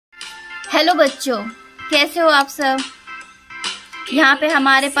Hello बच्चों, कैसे हो आप सब। यहाँ पे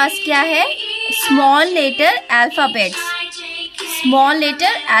हमारे पास क्या है, small letter alphabets. Small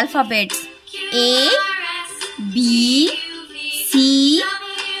letter alphabets A, B, C,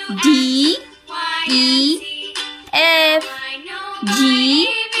 D, E, F, G,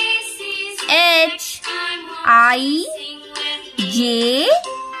 H, I, J,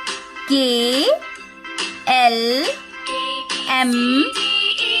 K, L, M,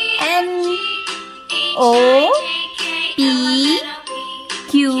 N, O, P,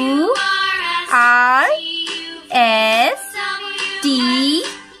 Q, R, S, T,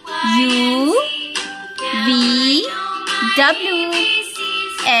 U, V, W,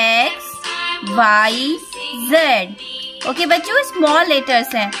 X, Y, Z। Okay बच्चों, small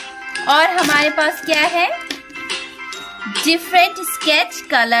letters हैं। और हमारे पास क्या है, different sketch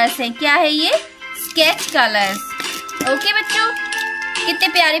colours हैं। क्या है ये, स्केच कलर्स। ओके बच्चों, कितने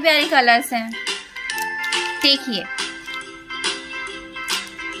प्यारे प्यारे कलर्स हैं। देखिए,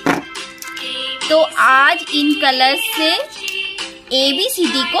 तो आज इन कलर्स से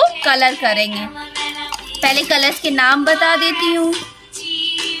ABCD को कलर करेंगे। पहले कलर्स के नाम बता देती हूँ,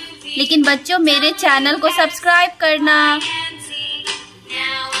 लेकिन बच्चों मेरे चैनल को सब्सक्राइब करना।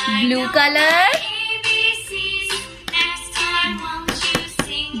 Blue colour,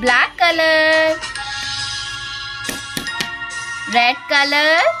 black colour, red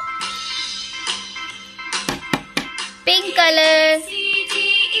colour, pink colour,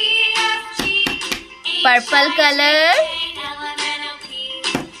 purple colour,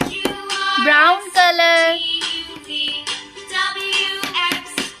 brown colour,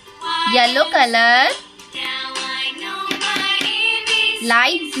 yellow colour,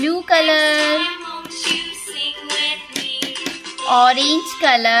 light blue colour, orange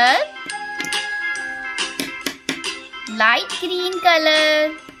colour, light green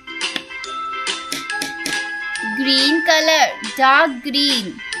colour, green colour, dark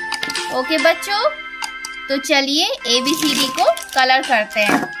green. Okay बच्चों, तो चलिए ABCD को कलर करते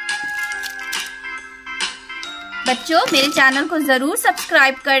हैं। बच्चों मेरे चैनल को जरूर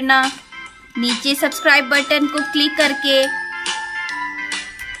सब्सक्राइब करना, नीचे सब्सक्राइब बटन को क्लिक करके।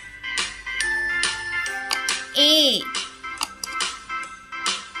 A,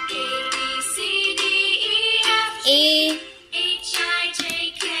 A,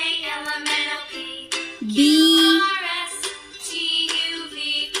 B, D,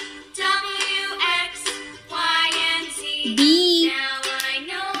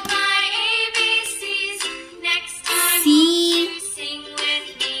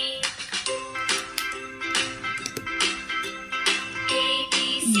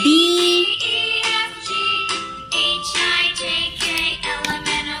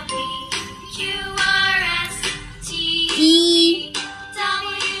 E,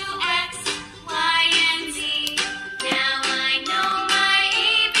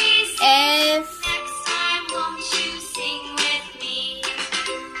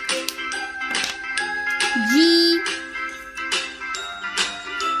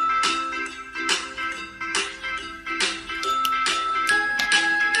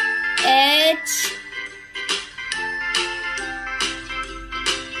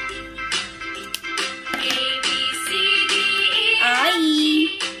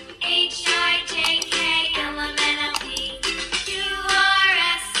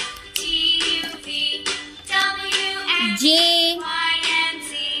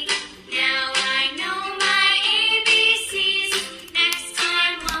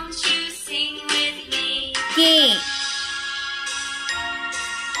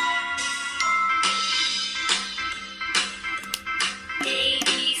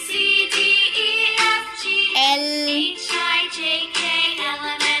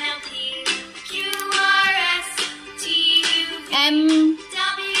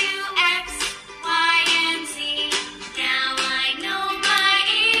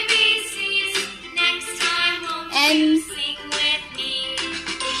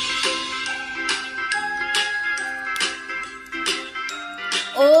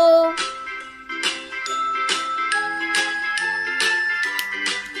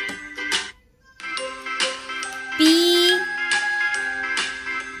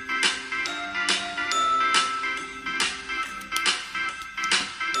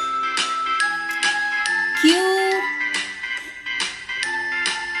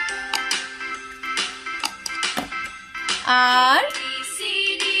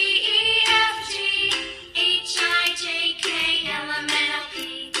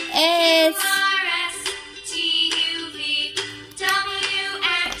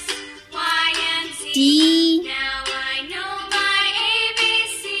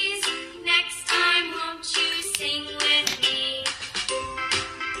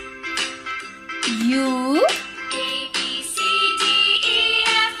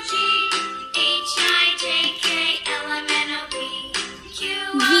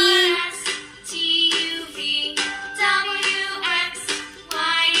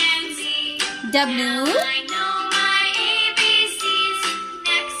 W,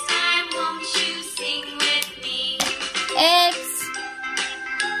 X,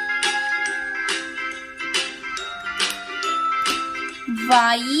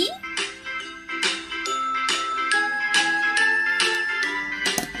 Y,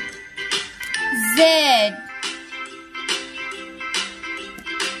 Z.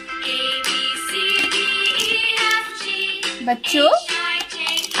 बच्चों,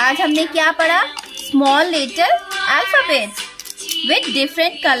 आज हमने क्या पढ़ा? Small letter alphabets with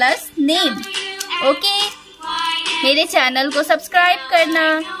different colours name. Okay, मेरे चैनल को सब्सक्राइब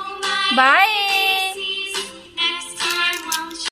करना। बाय।